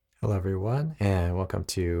Hello, everyone, and welcome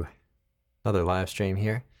to another live stream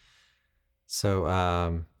here. So,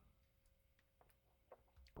 we're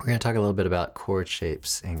going to talk a little bit about chord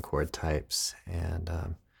shapes and chord types, and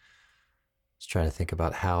just trying to think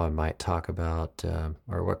about how I might talk about,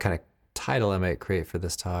 or what kind of title I might create for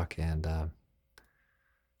this talk. And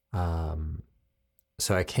um,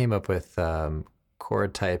 so I came up with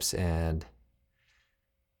chord types and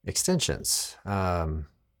extensions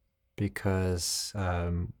because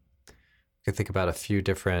you could think about a few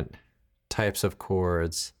different types of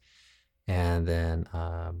chords and then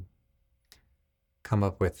come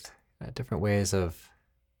up with different ways of,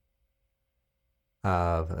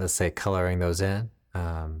 let's say, coloring those in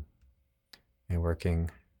and working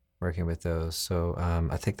with those. So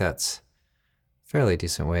I think that's a fairly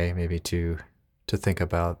decent way maybe to think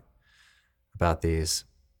about these.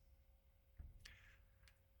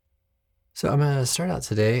 So I'm going to start out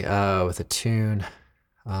today with a tune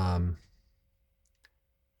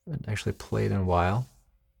I haven't actually played in a while.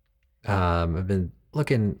 I've been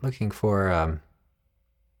looking for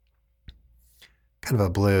kind of a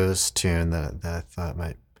blues tune that I thought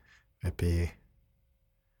might be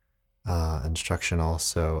instructional.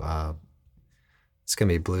 So it's gonna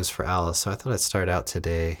be Blues for Alice. So I thought I'd start out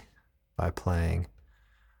today by playing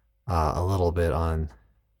a little bit on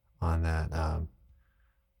that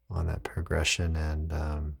progression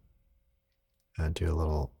and do a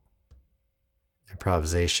little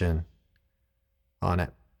improvisation on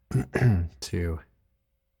it to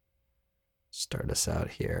start us out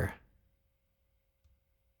here.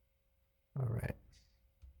 All right.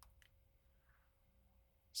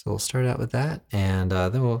 So we'll start out with that, and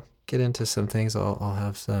then we'll get into some things. I'll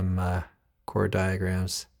have some chord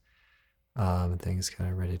diagrams and things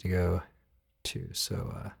kind of ready to go too.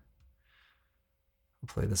 So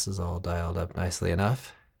hopefully this is all dialed up nicely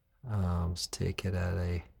enough. Let's take it at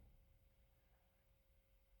a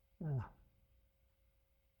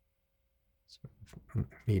sort of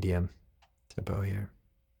medium tempo here.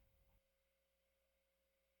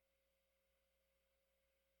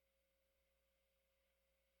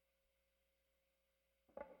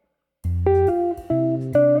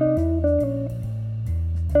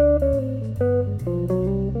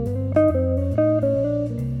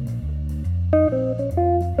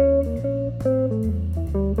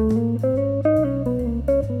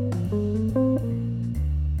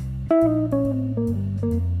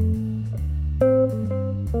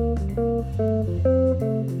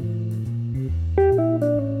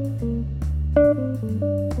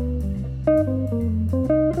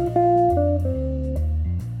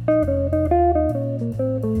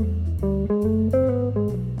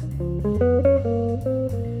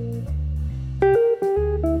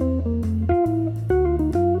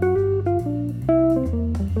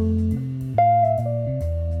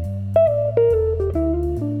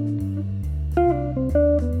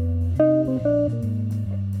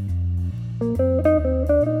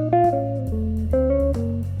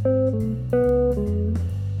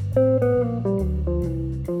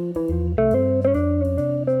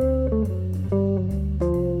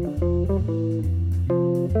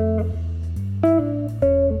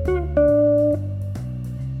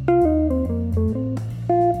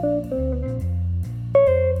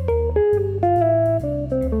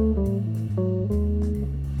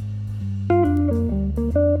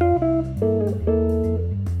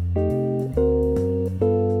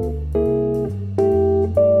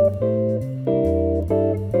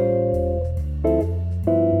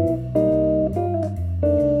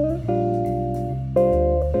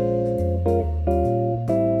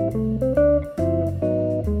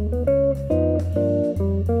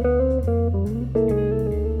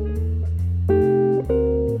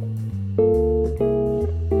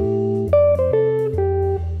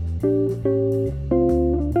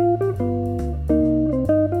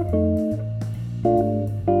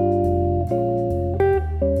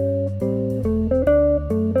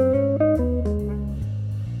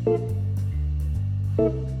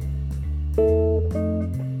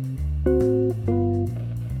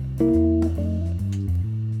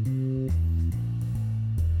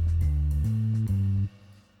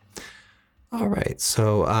 All right,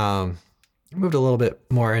 so I moved a little bit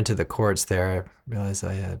more into the chords there. I realized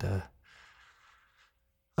I had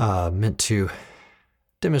meant to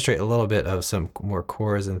demonstrate a little bit of some more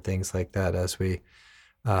chords and things like that as we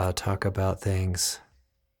talk about things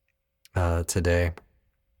today.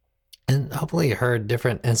 And hopefully you heard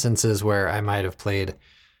different instances where I might have played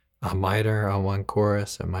a minor on one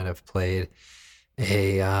chorus. I might have played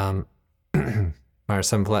a or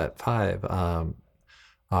 7 flat 5 on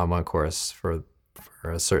one chorus for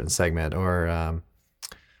a certain segment, or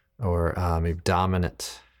or maybe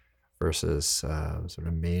dominant versus sort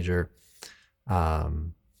of major.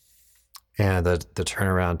 And the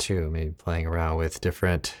turnaround too, maybe playing around with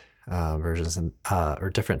different versions or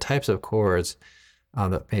different types of chords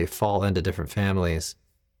that may fall into different families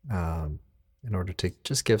in order to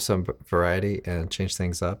just give some variety and change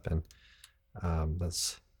things up. And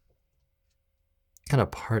that's kind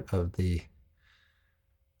of part of the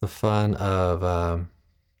fun of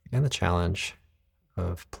and the challenge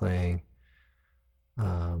of playing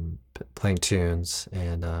tunes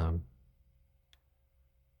and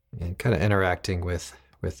kind of interacting with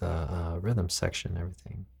a rhythm section and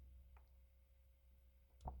everything.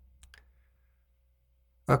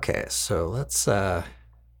 Okay, so let's talk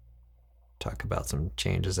about some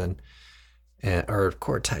changes and or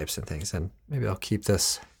chord types and things, and maybe I'll keep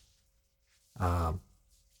this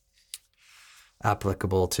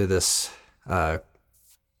applicable to this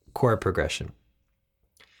chord progression.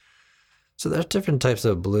 So there's different types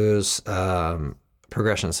of blues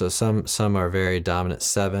progression. So some are very dominant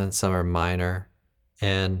 7, some are minor,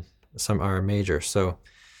 and some are major. So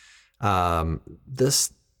this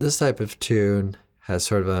type of tune has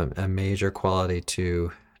sort of a major quality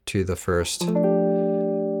to the first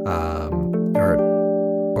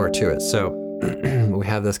or to it. So we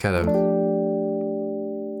have this kind of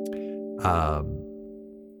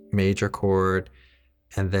major chord,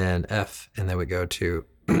 and then F, and then we go to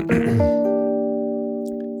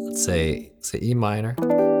let's say E minor.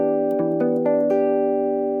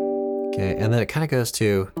 Okay, and then it kind of goes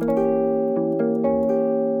to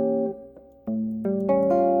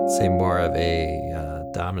say more of a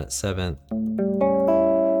dominant 7th.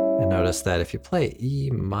 And notice that if you play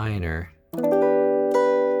E minor, we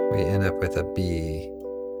end up with a B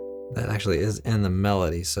that actually is in the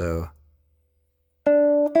melody. So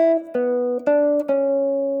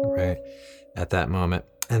right at that moment,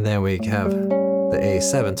 and then we have the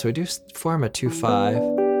A7. So we do form a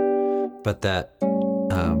 2/5, but that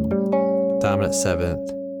dominant 7th,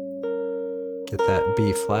 get that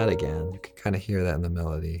B flat again. You can kind of hear that in the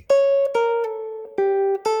melody.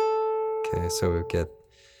 Okay, so we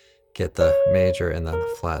get the major and then the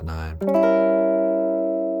flat 9.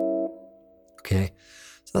 Okay,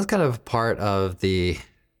 so that's kind of part of the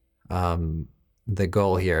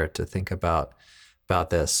goal here, to think about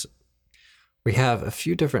this. We have a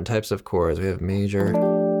few different types of chords. We have major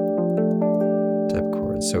type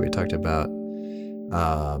chords. So we talked about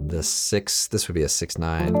this 6. This would be a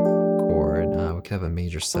 6/9 chord. We could have a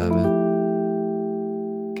major 7.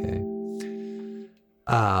 Okay.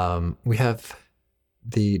 We have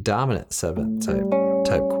the dominant 7th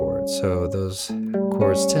type chords. So those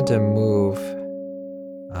chords tend to move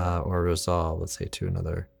or resolve, let's say, to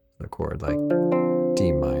another chord, like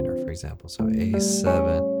D minor, for example. So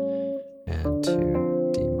A7 and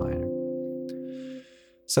to D minor.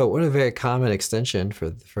 So one very common extension for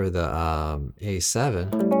the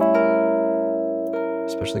A7,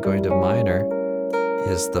 especially going to minor,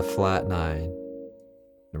 is the flat 9.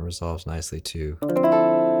 It resolves nicely to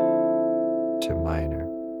minor.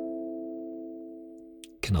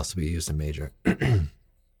 Can also be used in major.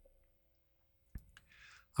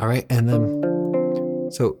 All right, and then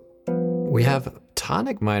so we have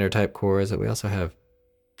tonic minor type chords, that we also have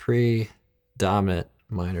predominant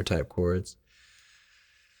minor type chords.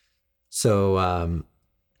 So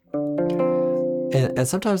and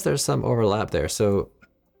sometimes there's some overlap there. So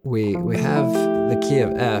we have the key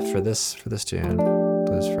of F for this tune,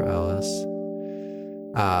 Blues for Alice.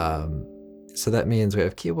 So that means we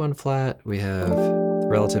have key 1 flat, we have the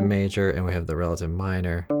relative major, and we have the relative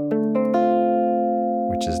minor,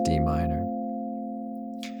 which is D minor.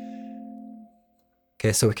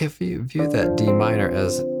 Okay, so we can view that D minor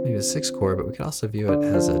as maybe a 6 chord, but we can also view it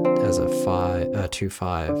as a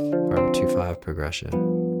 2/5 or a 2/5 progression,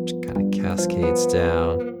 which kind of cascades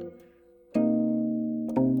down.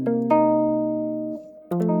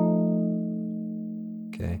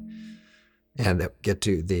 Okay, and then get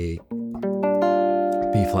to the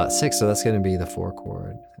B flat 6, so that's going to be the 4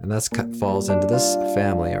 chord, and that falls into this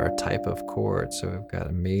family or type of chord. So we've got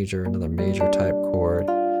another major type chord.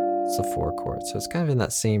 It's a 4 chord, so it's kind of in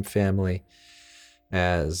that same family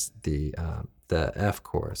as the F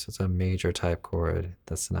chord. So it's a major type chord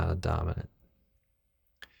that's not a dominant.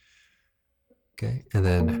 Okay, and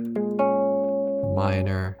then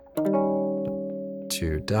minor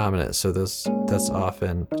to dominant. So that's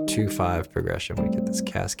often 2/5 progression. We get this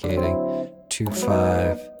cascading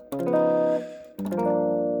 2/5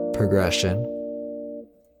 progression,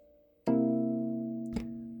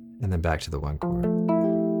 and then back to the 1 chord.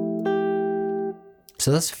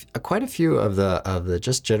 So that's quite a few of the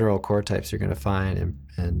just general chord types you're going to find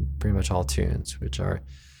in pretty much all tunes, which are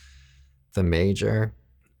the major,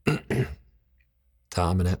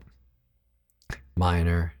 dominant,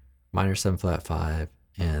 minor, minor 7 flat 5,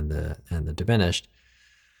 and the diminished.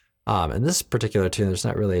 In this particular tune, there's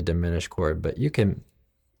not really a diminished chord, but you can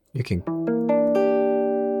come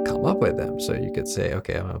up with them. So you could say,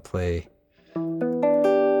 okay, I'm going to play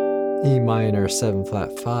E minor 7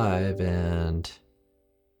 flat 5, and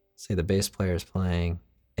say the bass player is playing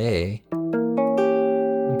A.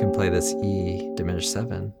 You can play this E diminished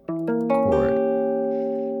 7 chord.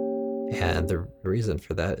 And the reason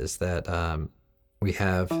for that is that we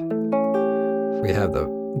have the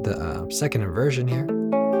second inversion here of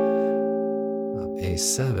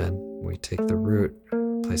A7. We take the root,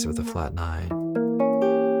 place it with a flat 9,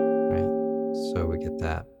 right? So we get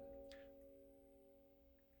that.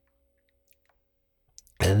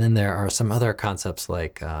 And then there are some other concepts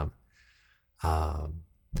like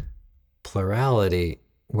plurality,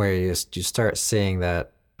 where you start seeing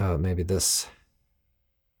that maybe this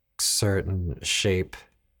certain shape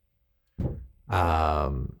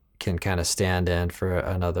can kind of stand in for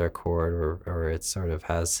another chord, or it sort of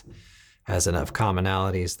has enough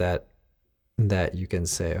commonalities that you can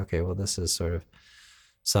say, okay, well, this is sort of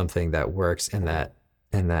something that works in that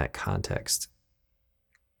context.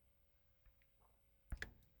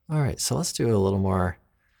 All right, so let's do a little more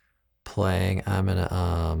playing. I'm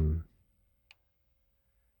gonna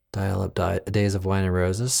dial up Days of Wine and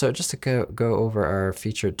Roses. So just to go over our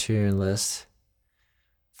featured tune list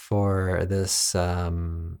for this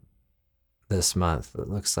this month, it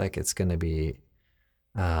looks like it's going to be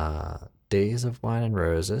Days of Wine and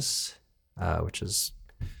Roses, which is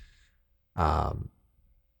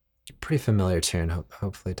pretty familiar tune,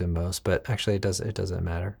 hopefully to most, but actually it doesn't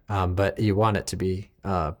matter. But you want it to be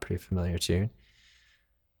a pretty familiar tune.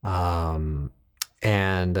 And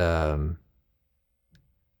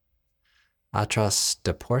Atras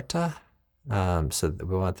de Porta. So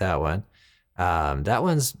we want that one. That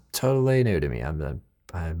one's totally new to me. I'm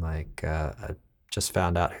like, I just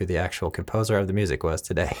found out who the actual composer of the music was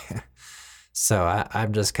today. So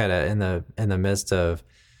I'm just kind of in the midst of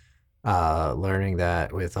learning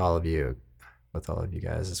that with all of you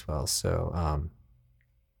guys as well. So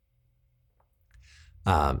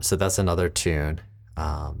so that's another tune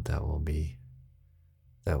that we'll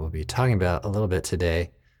be talking about a little bit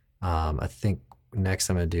today. I think next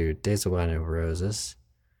I'm going to do Days of Wine and Roses.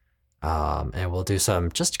 And we'll do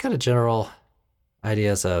some just kind of general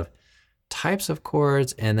ideas of types of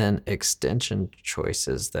chords and then extension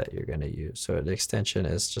choices that you're going to use. So an extension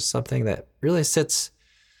is just something that really sits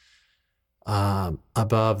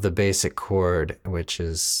above the basic chord, which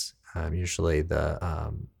is usually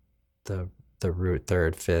the root,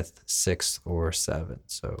 third, fifth, sixth, or seventh.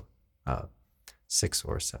 So 6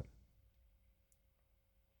 or 7.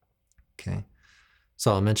 Okay.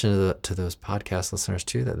 So I'll mention to those podcast listeners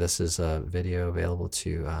too that this is a video available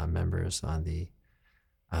to members on the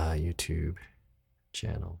YouTube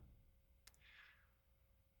channel.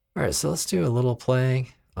 All right, so let's do a little playing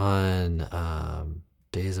on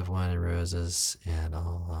Days of Wine and Roses, and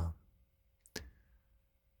I'll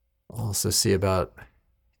also see about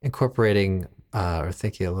incorporating or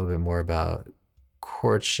thinking a little bit more about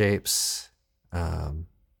chord shapes. It's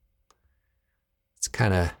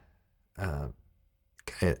kind of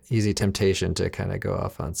easy temptation to kind of go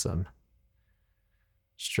off on some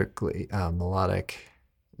strictly melodic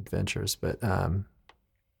adventures, but kind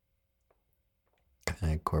of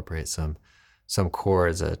incorporate some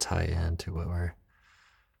chords that tie in to what we're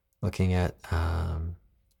looking at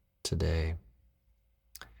today.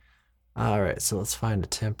 All right, so let's find a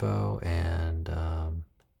tempo and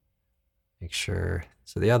make sure.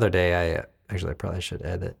 So the other day, I probably should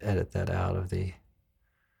edit that out of the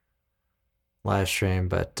live stream,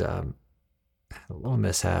 but a little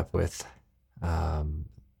mishap with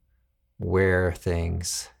where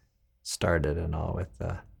things started and all with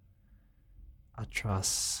the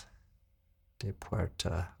Atras de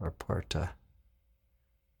Porta, or Porta.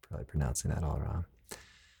 Probably pronouncing that all wrong.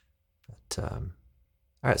 But all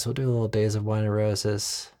right, so we'll do a little Days of Wine and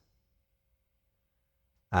Roses.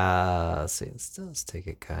 Let's see, let's take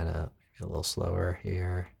it kind of maybe a little slower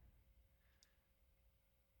here.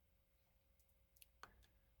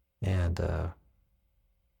 And do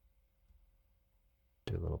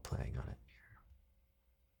a little playing on it here.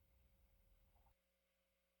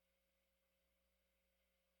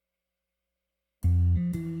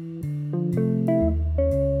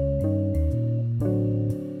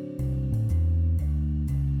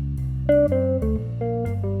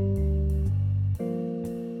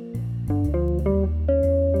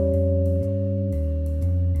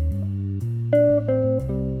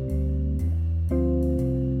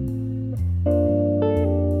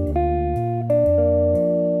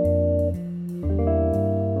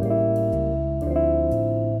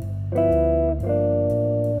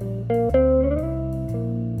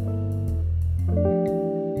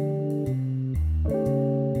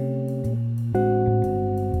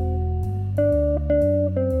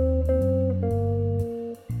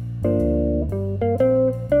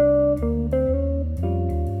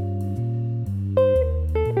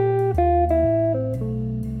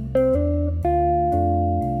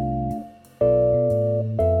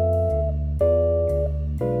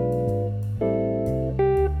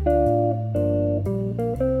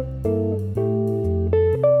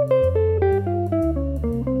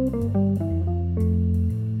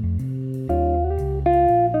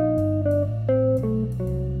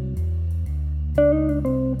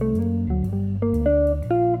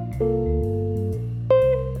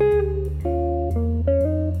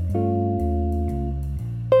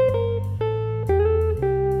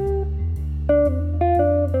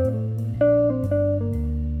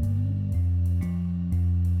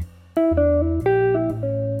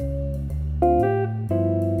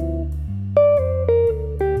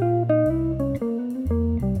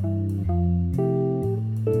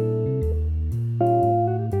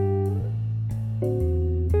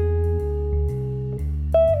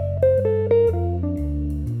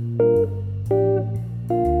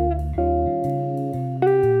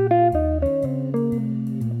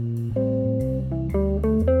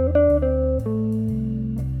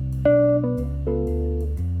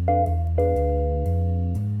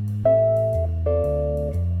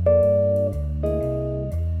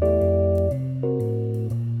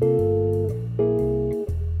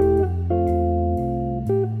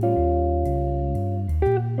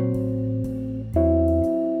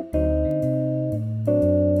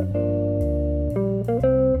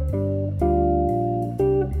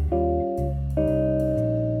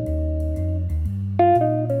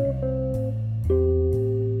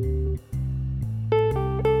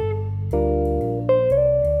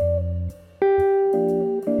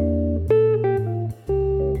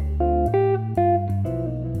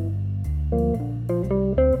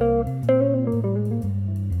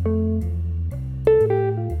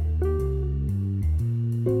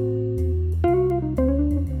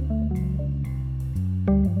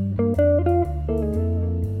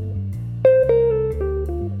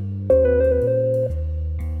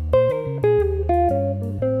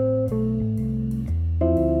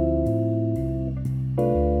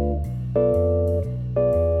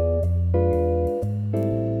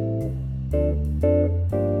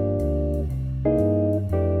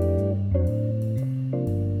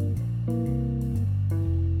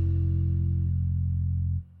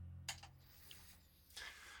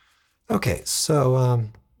 Okay, so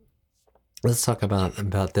let's talk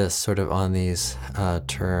about this sort of on these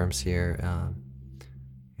terms here,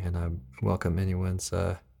 and I welcome anyone's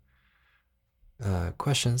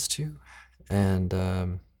questions too. And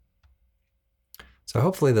so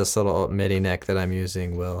hopefully this little MIDI neck that I'm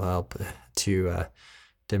using will help to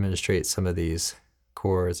demonstrate some of these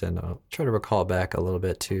chords, and I'll try to recall back a little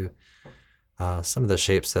bit to some of the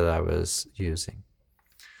shapes that I was using.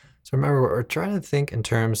 So remember, we're trying to think in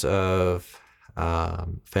terms of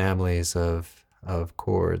families of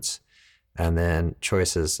chords, and then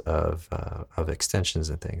choices of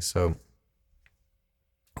extensions and things. So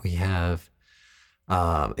we have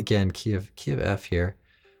again key of F here.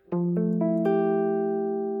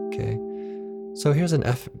 Okay, so here's an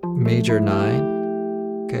F major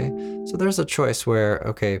 9. Okay, so there's a choice where,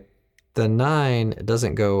 okay, the 9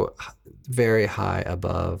 doesn't go very high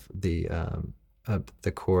above the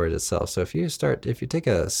chord itself. So if you take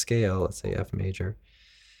a scale, let's say F major,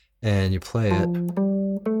 and you play it,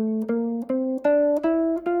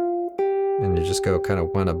 and you just go kind of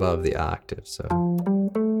one above the octave. So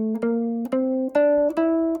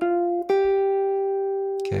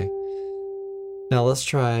okay, now let's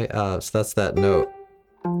try, so that's that note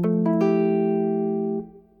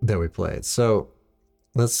that we played. So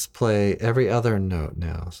let's play every other note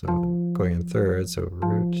now. So going in third, so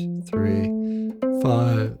root 3,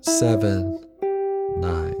 5, 7,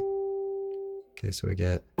 9. Okay, so we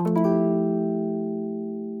get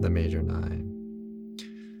the major 9.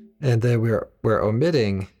 And then we're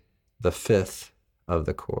omitting the 5th of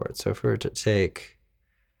the chord. So if we were to take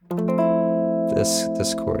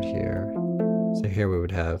this chord here, so here we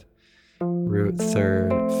would have root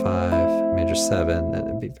 3rd, 5, major 7, and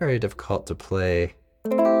it'd be very difficult to play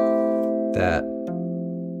that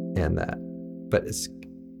and that, but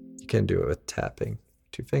you can do it with tapping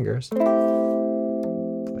 2 fingers.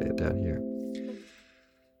 Play it down here.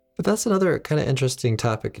 But that's another kind of interesting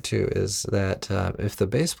topic too, is that if the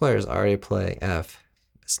bass player is already playing F,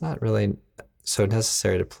 it's not really so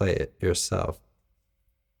necessary to play it yourself.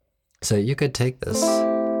 So you could take this,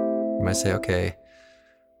 you might say, okay,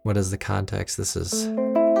 what is the context? This is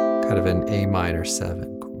kind of an A minor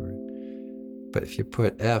 7 chord. But if you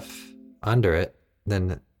put F under it,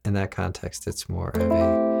 then in that context, it's more of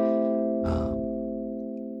a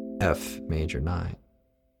F major 9.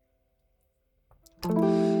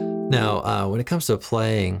 Now, when it comes to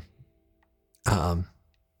playing, you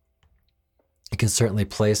can certainly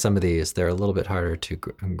play some of these. They're a little bit harder to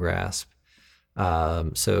grasp.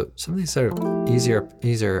 So some of these are easier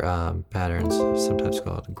patterns, sometimes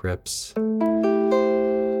called grips,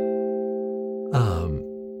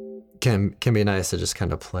 can be nice to just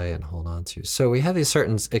kind of play and hold on to. So we have these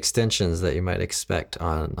certain extensions that you might expect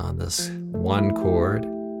on this one chord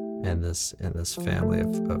and this family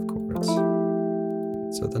of chords.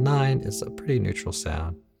 So the 9 is a pretty neutral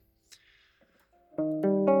sound.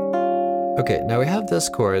 Okay, now we have this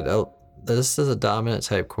chord. This is a dominant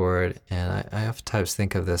type chord, and I oftentimes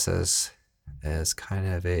think of this as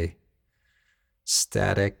kind of a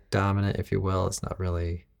static dominant, if you will. It's not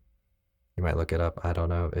really, you might look it up. I don't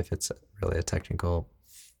know if it's really a technical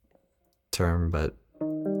term, but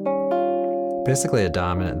basically a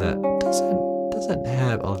dominant that doesn't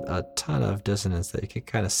have a ton of dissonance, that you can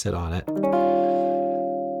kind of sit on it.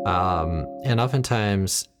 And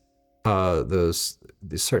oftentimes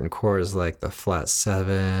these certain chords like the flat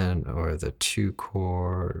 7 or the 2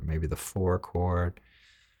 chord, or maybe the 4 chord,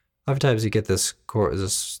 oftentimes you get this chord,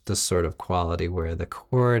 this sort of quality where the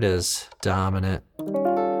chord is dominant,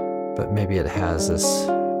 but maybe it has this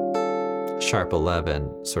sharp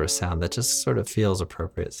 11 sort of sound that just sort of feels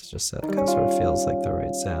appropriate. It's just that kind of sort of feels like the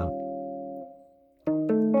right sound.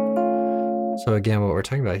 So again, what we're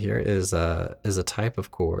talking about here is a type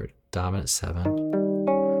of chord, dominant 7.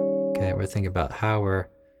 Okay, we're thinking about how we're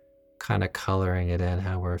kind of coloring it in,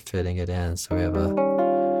 how we're fitting it in. So we have a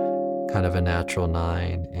kind of a natural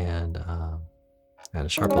 9 and a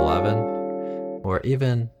sharp 11, or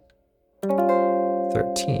even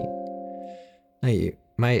 13. Now you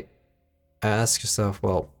might ask yourself,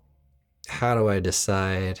 well, how do I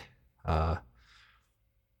decide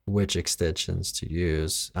which extensions to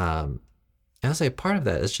use? I'll say part of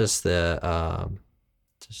that is just the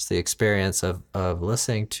experience of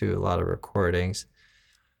listening to a lot of recordings,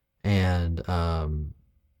 and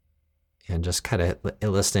just kind of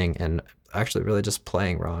listening and actually really just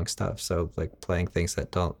playing wrong stuff. So like playing things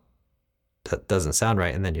that doesn't sound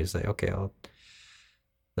right, and then you say, okay, well,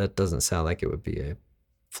 that doesn't sound like it would be a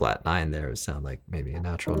flat 9 there. It would sound like maybe a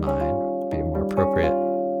natural 9 would be more appropriate.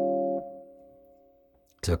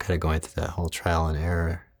 So kind of going through that whole trial and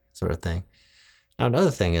error sort of thing. Now,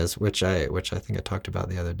 another thing is, which I think I talked about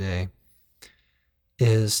the other day,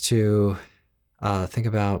 is to think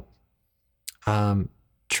about um,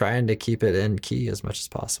 trying to keep it in key as much as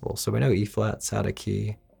possible. So we know E flat's out of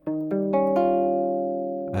key,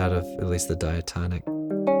 out of at least the diatonic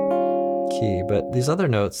key, but these other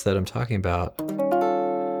notes that I'm talking about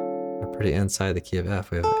are pretty inside the key of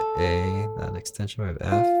F. We have A, that extension, we have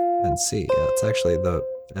F, and C. Yeah, it's actually the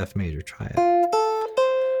F major triad.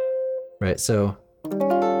 Right, so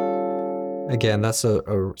again, that's a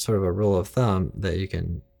sort of a rule of thumb that you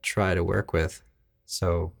can try to work with.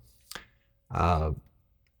 So,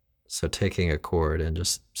 so taking a chord and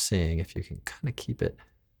just seeing if you can kind of keep it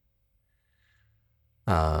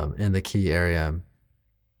in the key area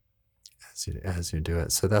as you do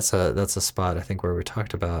it. So that's a spot I think where we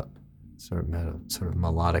talked about sort of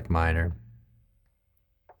melodic minor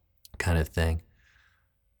kind of thing.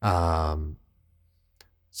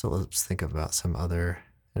 So let's think about some other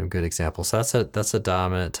good examples. So that's a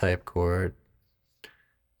dominant type chord,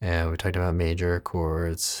 and we talked about major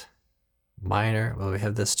chords. Minor, well, we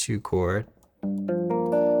have this 2 chord,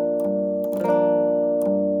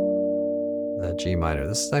 the G minor.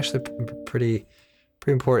 This is actually pretty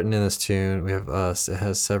important in this tune. We have it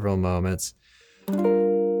has several moments.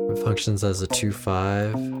 It functions as a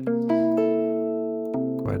 2/5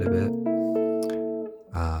 quite a bit.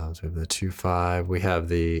 So we have the 2/5. We have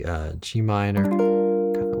the G minor,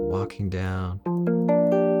 kind of walking down,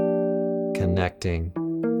 connecting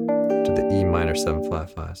to the E minor 7 flat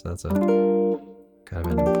 5. So that's a kind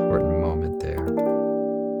of an important moment there.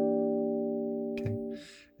 Okay,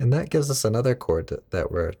 and that gives us another chord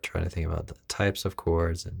that we're trying to think about, the types of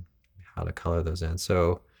chords and how to color those in.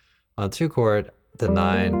 So on 2 chord, the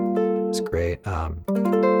 9 is great.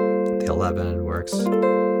 The 11 works.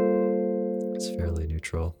 It's fairly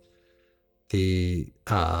neutral. The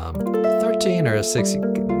 13 or a 6, you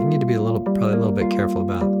need to be probably a little bit careful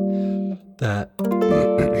about that,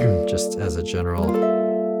 just as a general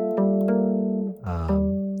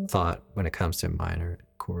thought when it comes to minor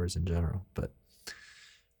chords in general. But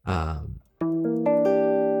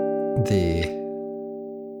the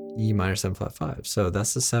E minor 7 flat 5. So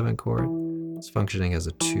that's the 7 chord. It's functioning as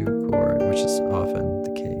a 2 chord, which is often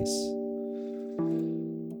the case.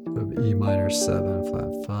 So E minor 7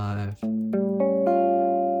 flat 5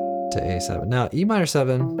 to A7. Now E minor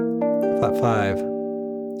 7 flat 5,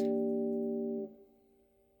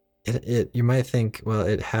 you might think, well,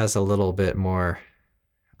 it has a little bit more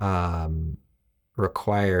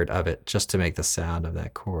required of it just to make the sound of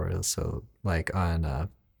that chord. So like on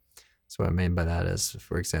so what I mean by that is,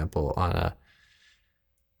 for example, on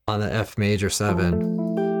the F major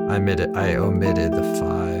 7, I omitted the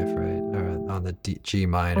 5, right? Or on the G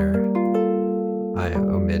minor, I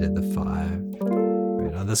omitted the 5.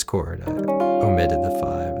 Right? On this chord, I omitted the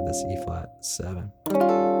 5 and this E flat 7.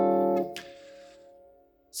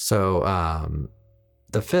 So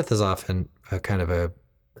the 5th is often a kind of a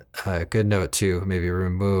good note to maybe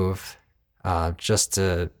remove, just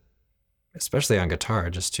to, especially on guitar,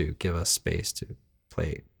 just to give us space to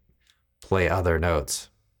play other notes.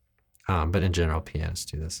 But in general, pianists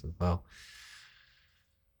do this as well.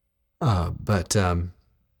 But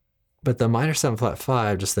the minor 7 flat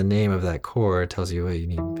 5, just the name of that chord tells you, well, you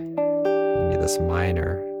need this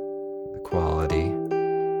minor, the quality.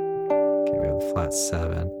 Okay, we have the flat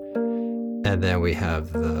 7, and then we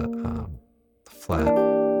have the flat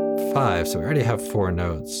 5. So we already have 4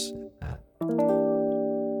 notes in that.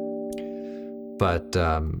 But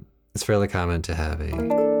it's fairly common to have a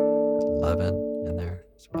 11 in there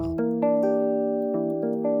as well.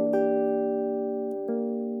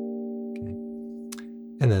 Okay,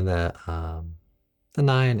 and then the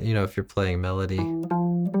 9. You know, if you're playing melody,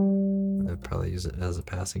 I'd probably use it as a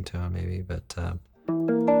passing tone, maybe. But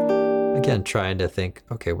again, trying to think,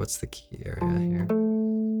 okay, what's the key area here?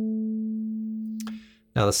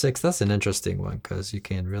 Now the 6, that's an interesting one because you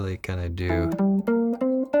can really kind of do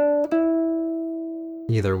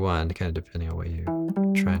either one, kind of depending on what you're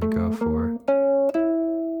trying to go for.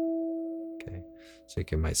 Okay, so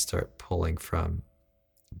you might start pulling from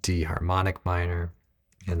D harmonic minor,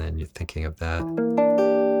 and then you're thinking of that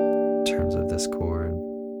in terms of this chord.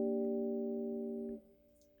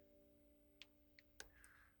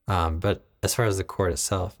 But as far as the chord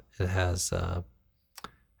itself, it has a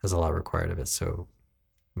lot required of it, so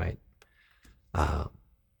might kind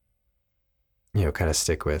of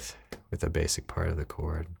stick with the basic part of the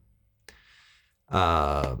chord.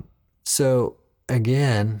 So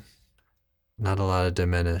again, not a lot of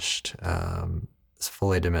diminished, it's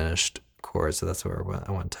fully diminished chords. So that's what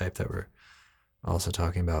one type that we're also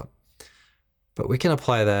talking about. But we can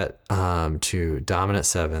apply that to dominant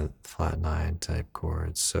seventh, flat nine type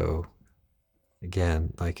chords. So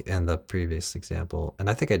again, like in the previous example, and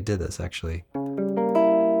I think I did this actually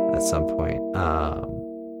at some point.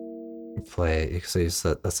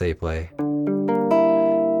 Let's say you play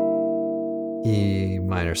E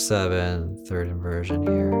minor 7, third inversion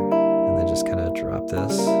here, and then just kind of drop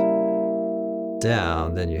this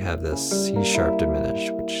down. Then you have this C sharp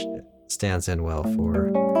diminished, which stands in well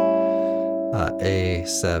for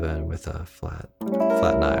A7 with a flat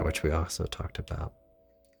 9, which we also talked about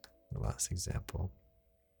in the last example.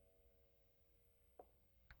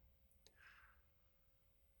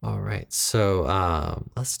 All right, so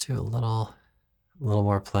let's do a little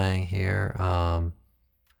more playing here.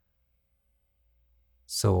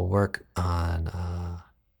 So we'll work on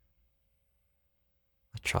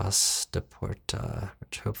Atroz de Porta,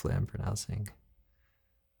 which hopefully I'm pronouncing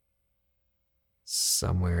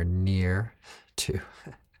somewhere near to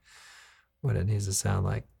what it needs to sound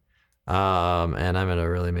like. And I'm gonna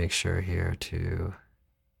really make sure here to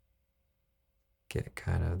get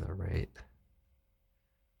kind of the right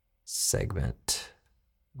segment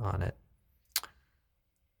on it.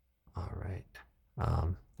 All right.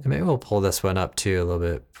 And maybe we'll pull this one up too a little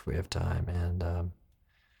bit if we have time. And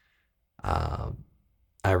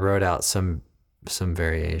I wrote out some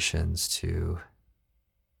variations to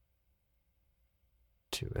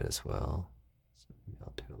it as well. So maybe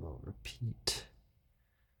I'll do a little repeat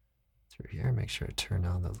through here. Make sure I turn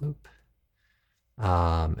on the loop.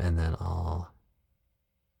 And then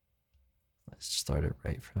let's start it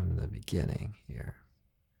right from the beginning here.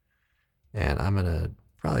 And I'm gonna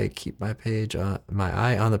probably keep my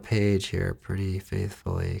eye on the page here pretty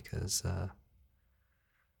faithfully because I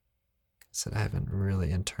said I haven't really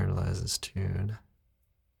internalized this tune.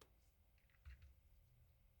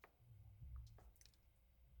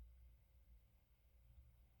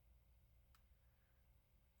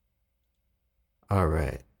 All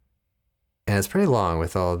right, and it's pretty long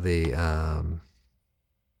with all the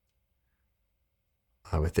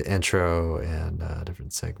with the intro and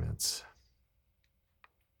different segments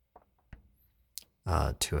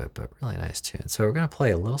to it, but really nice tune. So we're gonna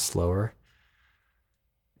play a little slower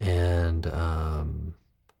and kind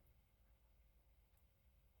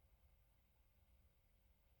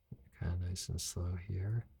of nice and slow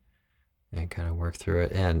here, and kind of work through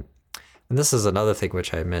it. And this is another thing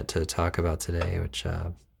which I meant to talk about today, which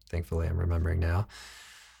thankfully I'm remembering now.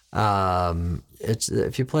 It's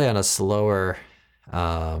if you play on a slower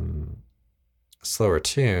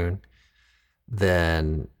tune,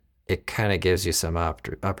 then it kind of gives you some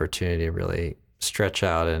opportunity to really stretch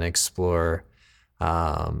out and explore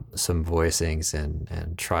some voicings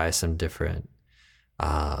and try some different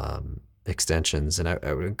extensions. And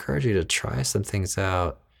I would encourage you to try some things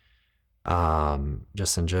out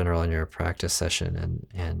just in general in your practice session,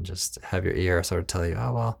 and just have your ear sort of tell you,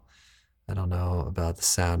 oh, well, I don't know about the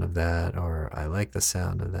sound of that, or I like the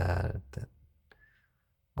sound of that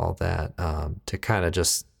all that, to kind of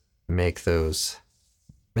just make those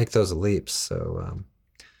leaps. So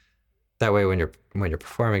that way when you're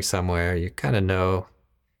performing somewhere, you kind of know.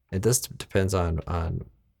 It just depends on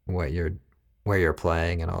where you're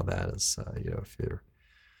playing and all that. Is if you're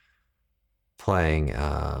playing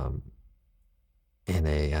in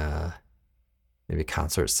a maybe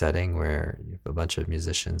concert setting where you have a bunch of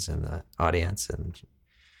musicians in the audience and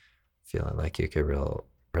feeling like you could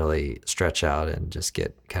really stretch out and just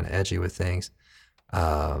get kind of edgy with things,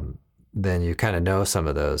 then you kind of know some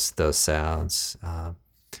of those sounds.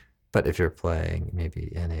 But if you're playing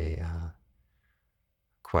maybe in a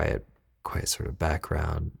quiet sort of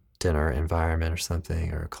background dinner environment or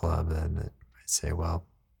something, or a club, then it might say, well,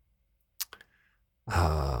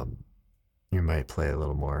 you might play a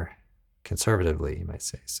little more conservatively, you might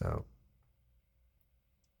say. So,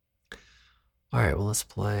 all right, well, let's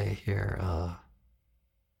play here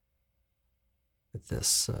with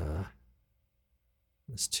this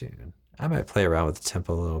tune. I might play around with the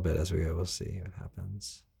tempo a little bit as we go. We'll see what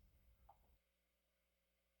happens.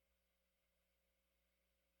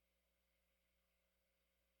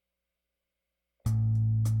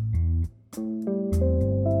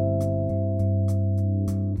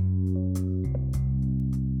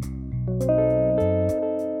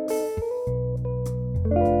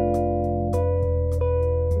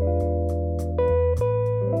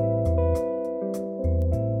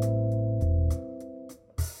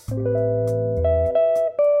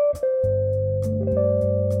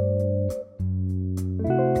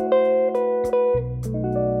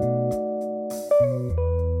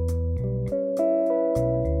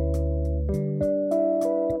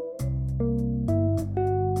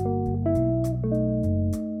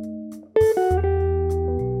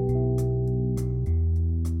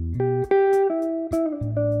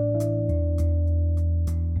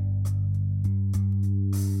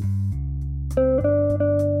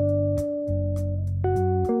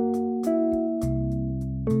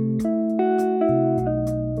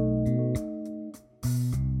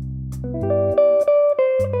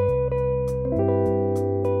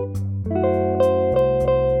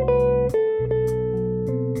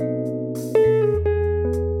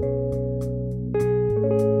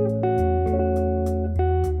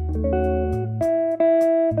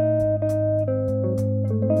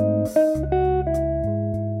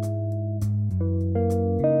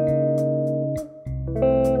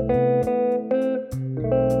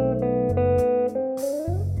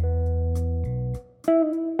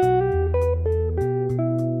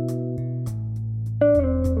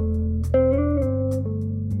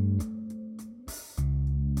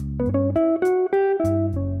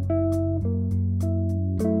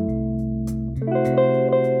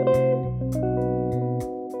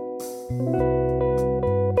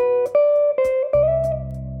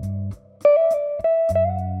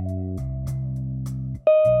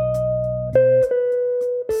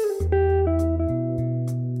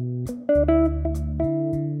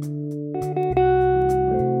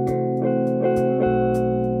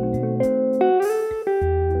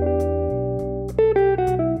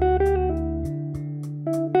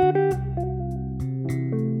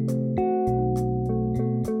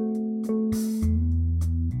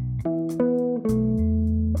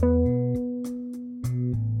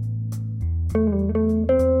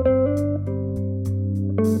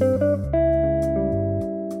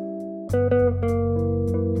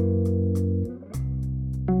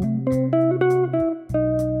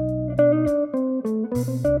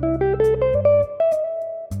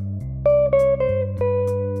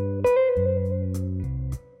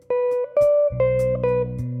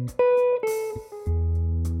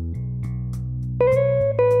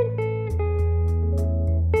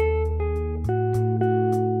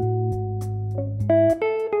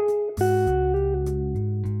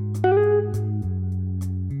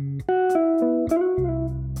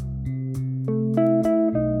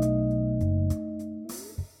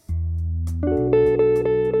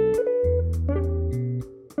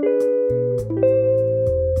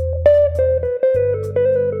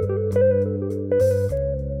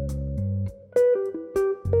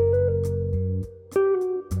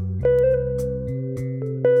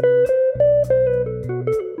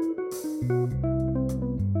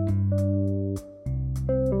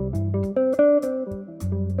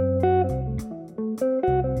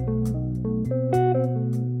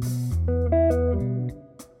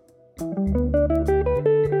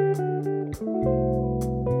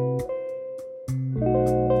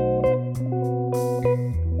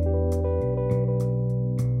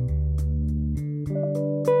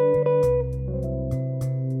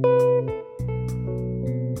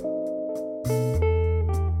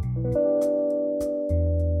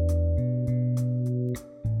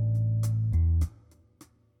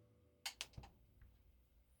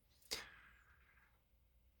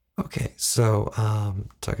 Okay, so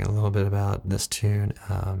talking a little bit about this tune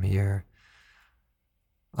here.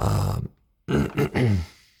 Um,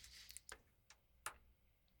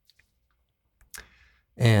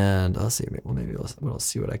 and I'll see. Well, maybe we'll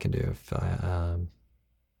see what I can do if I.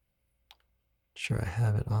 Sure, I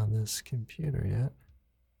have it on this computer yet.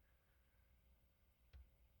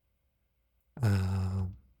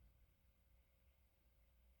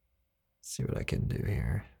 See what I can do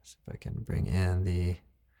here. See if I can bring in the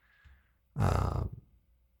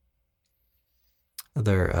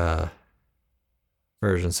other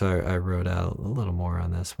version. So I wrote out a little more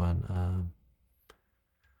on this one.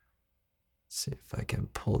 See if I can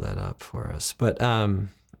pull that up for us. But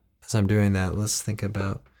as I'm doing that, let's think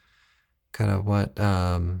about kind of what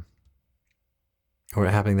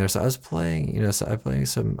happening there. So I was playing, so I'm playing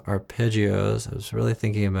some arpeggios. I was really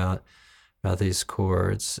thinking about these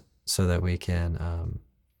chords so that we can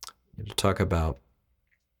talk about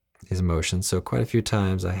these emotions. So quite a few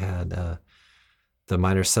times I had the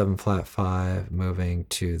minor 7 flat 5 moving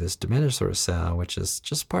to this diminished sort of sound, which is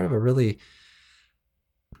just part of a really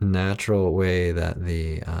natural way that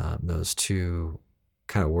the those two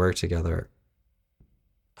kind of work together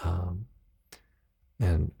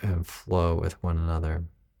and flow with one another.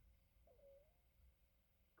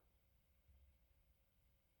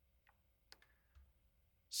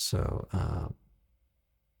 So, all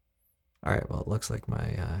right, well, it looks like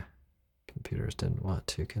my computers didn't want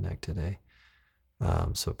to connect today.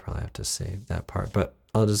 So probably have to save that part, but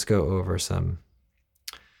I'll just go over some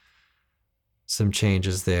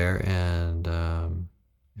changes there and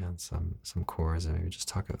some chords, and maybe just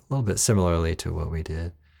talk a little bit similarly to what we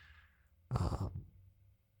did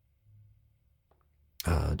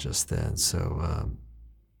just then. So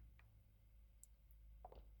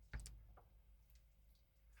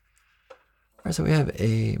all right, so we have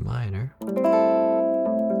A minor.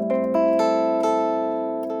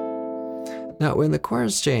 Now, when the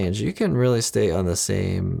chords change, you can really stay on the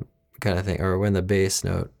same kind of thing, or when the bass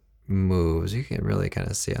note moves, you can really kind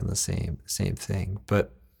of stay on the same thing.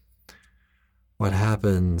 But what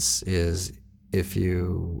happens is if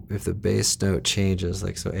the bass note changes,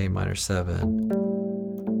 like so A minor 7,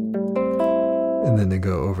 and then they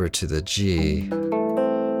go over to the G,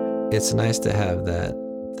 it's nice to have that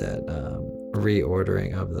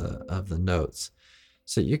reordering of the notes.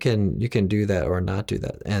 So you can do that or not do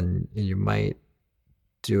that, and you might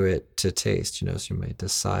do it to taste, so you might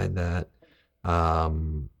decide that,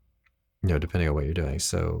 depending on what you're doing.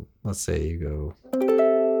 So let's say you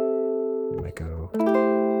might go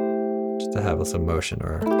just to have some motion,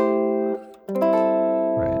 or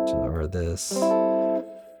right, or this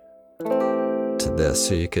to this.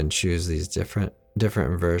 So you can choose these different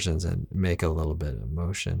versions and make a little bit of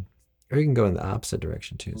motion, or you can go in the opposite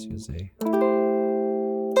direction too. So you say.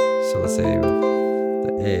 So let's say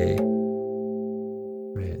the A,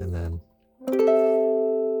 right, and then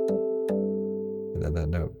that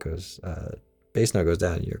note goes, bass note goes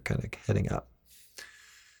down, and you're kind of heading up.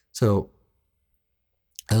 So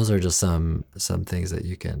those are just some things that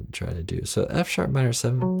you can try to do. So F sharp minor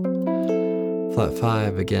 7, flat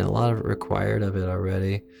 5, again, a lot of required of it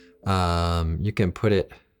already. You can put it,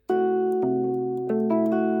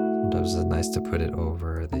 sometimes it's nice to put it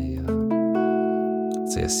over the,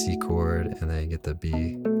 say a C chord, and then you get the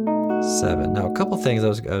B7. Now, a couple things I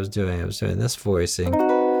was doing this voicing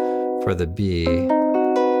for the B.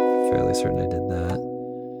 Fairly certain I did that.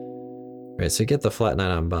 Right, so you get the flat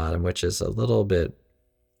 9 on bottom, which is a little bit,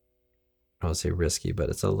 I won't say risky, but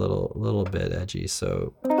it's a little bit edgy.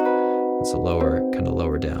 So it's a kind of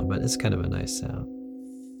lower down, but it's kind of a nice sound.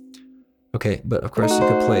 Okay, but of course you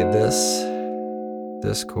could play this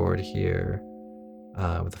chord here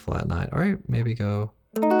with a flat 9, or maybe go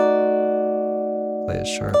play a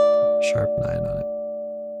sharp 9 on it.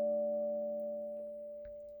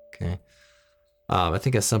 Okay. I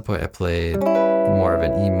think at some point I played more of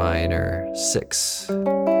an E minor 6 sort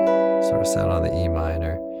of sound on the E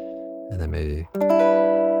minor, and then maybe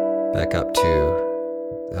back up to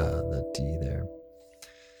the D there.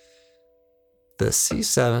 The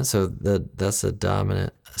C7, so that's a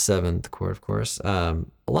dominant 7th chord, of course. A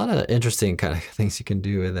lot of interesting kind of things you can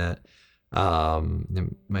do with that.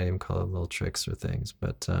 You might even call it little tricks or things,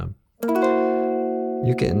 but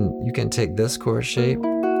you can take this chord shape,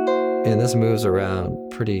 and this moves around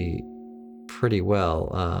pretty well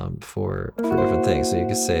for different things. So you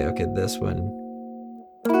can say, okay, this one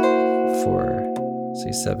for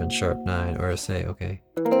C7 sharp 9, or say, okay,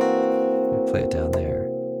 play it down there.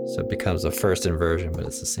 So it becomes a first inversion, but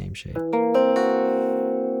it's the same shape.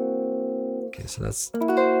 Okay, so that's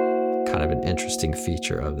kind of an interesting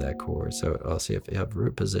feature of that chord. So I'll see if you have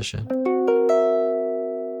root position.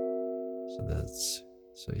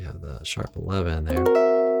 So you have the sharp 11 there.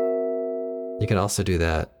 You can also do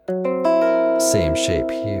that same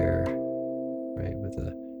shape here, right, with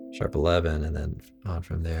the sharp 11 and then on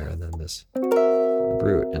from there, and then this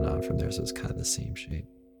root and on from there. So it's kind of the same shape.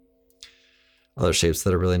 Other shapes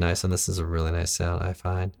that are really nice, and this is a really nice sound I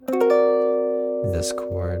find. This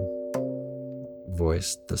chord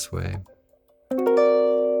voiced this way.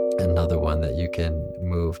 Another one that you can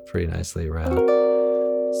move pretty nicely around.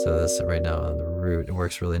 So this right now on the root, it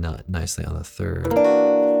works really nicely on the third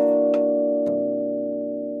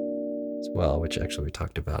as well, which actually we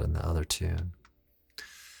talked about in the other tune.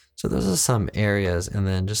 So those are some areas, and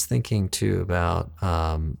then just thinking too about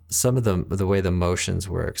some of the way the motions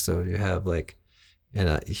work. So you have like,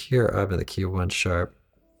 here I'm in the key of 1 sharp.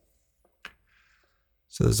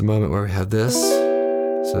 So there's a moment where we have this.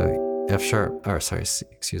 So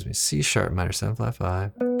C sharp minor 7 flat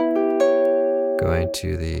 5, going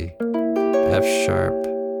to the F sharp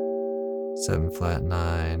 7 flat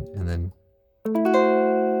 9, and then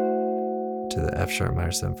to the F sharp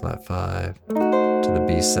minor 7 flat 5, to the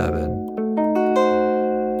B7.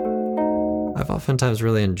 I've oftentimes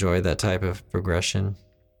really enjoyed that type of progression,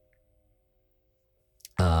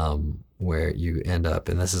 where you end up,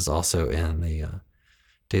 and this is also in the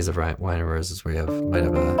Days of Wine and Roses, where you might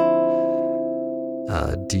have a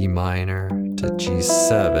D minor to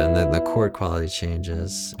G7, then the chord quality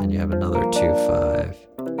changes, and you have another 2/5.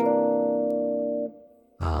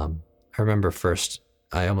 I remember first,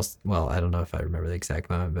 I don't know if I remember the exact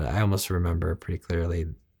moment, but I almost remember pretty clearly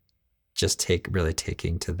just really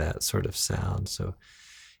taking to that sort of sound. So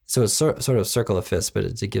it's sort of circle of fifths, but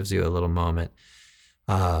it gives you a little moment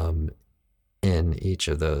in each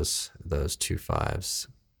of those 2/5s.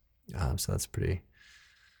 So that's pretty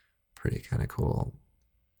kind of cool.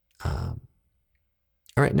 All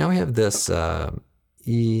right, now we have this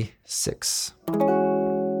E6.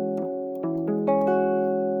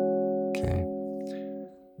 Okay,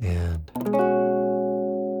 and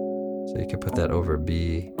so you can put that over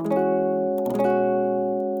B.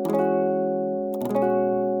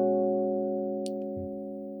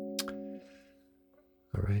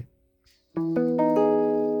 All right.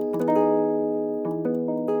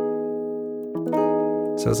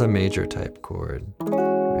 So it's a major type chord,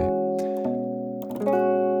 right?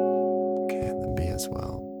 Okay, and the B as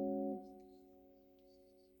well.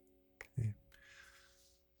 Okay.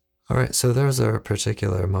 All right, so those are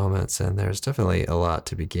particular moments, and there's definitely a lot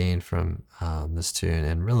to be gained from this tune,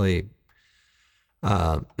 and really,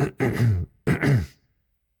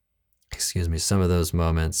 excuse me, some of those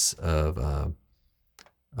moments of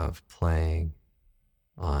playing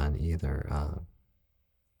on either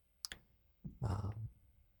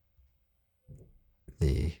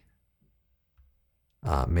the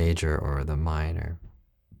major or the minor.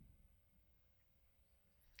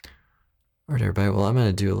 All right, everybody. Well, I'm going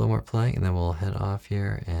to do a little more playing, and then we'll head off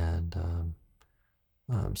here. And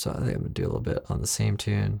so I think I'm going to do a little bit on the same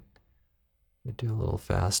tune. Do a little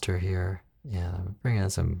faster here, and I'm bringing in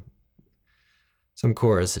some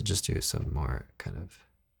chords to just do some more kind of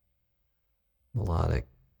melodic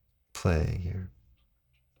playing here.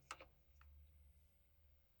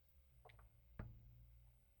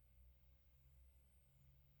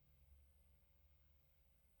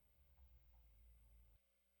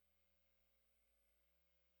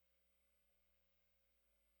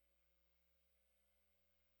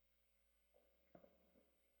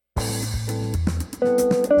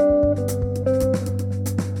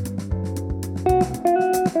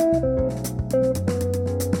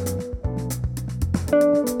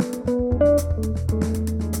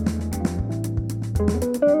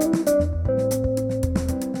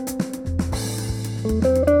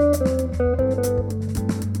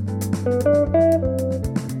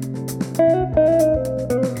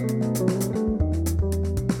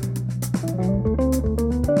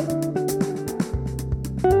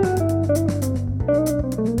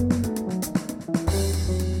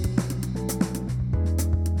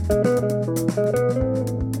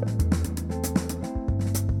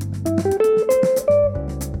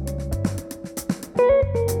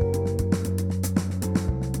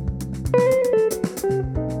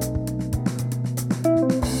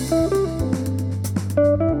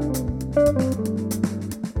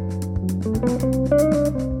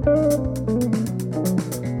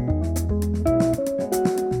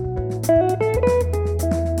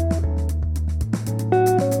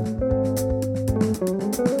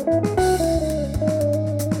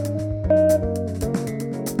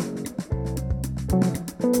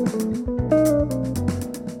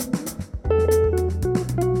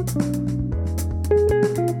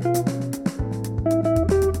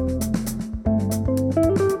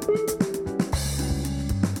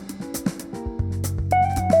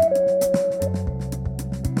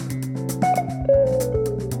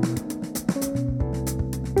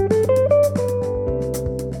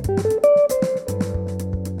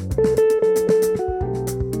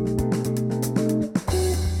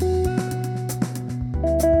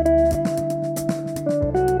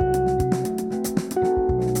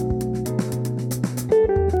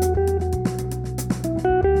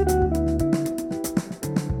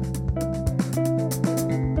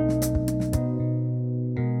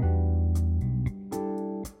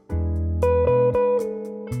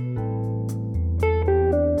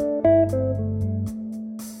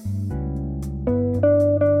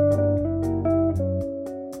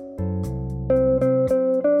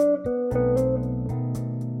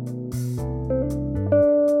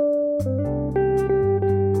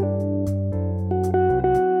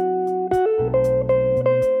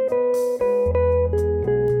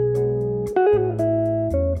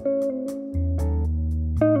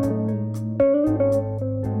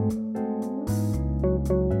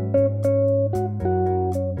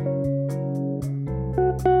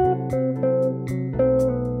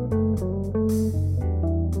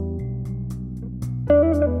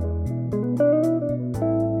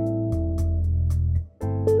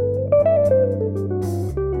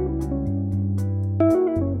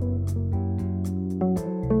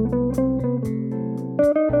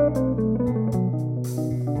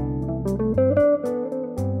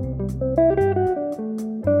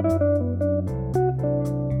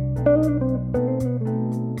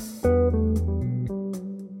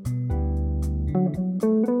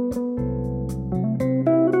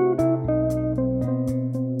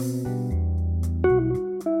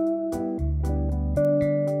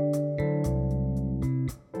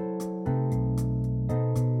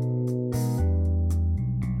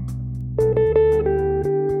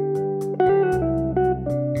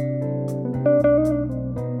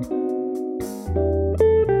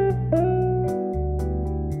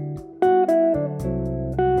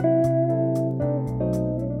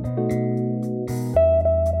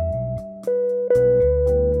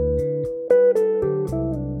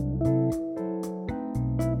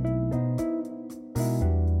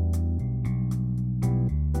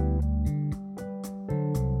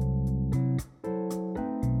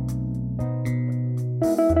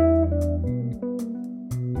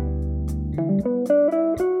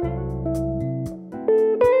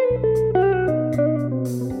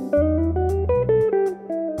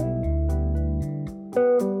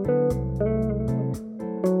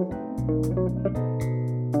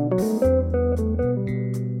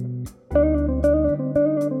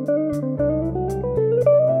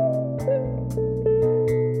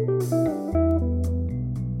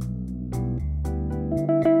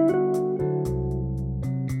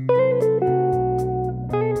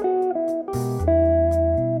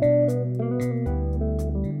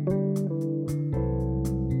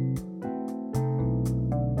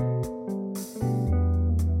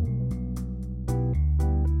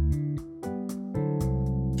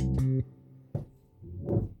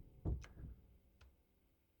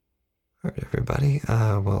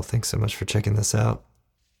 everybody. Well, thanks so much for checking this out.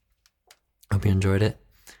 Hope you enjoyed it.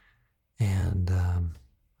 And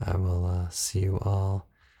I will see you all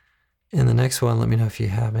in the next one. Let me know if you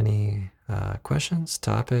have any questions,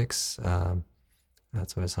 topics.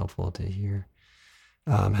 That's always helpful to hear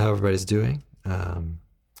how everybody's doing. And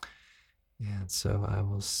so I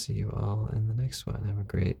will see you all in the next one. Have a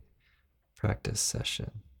great practice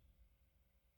session.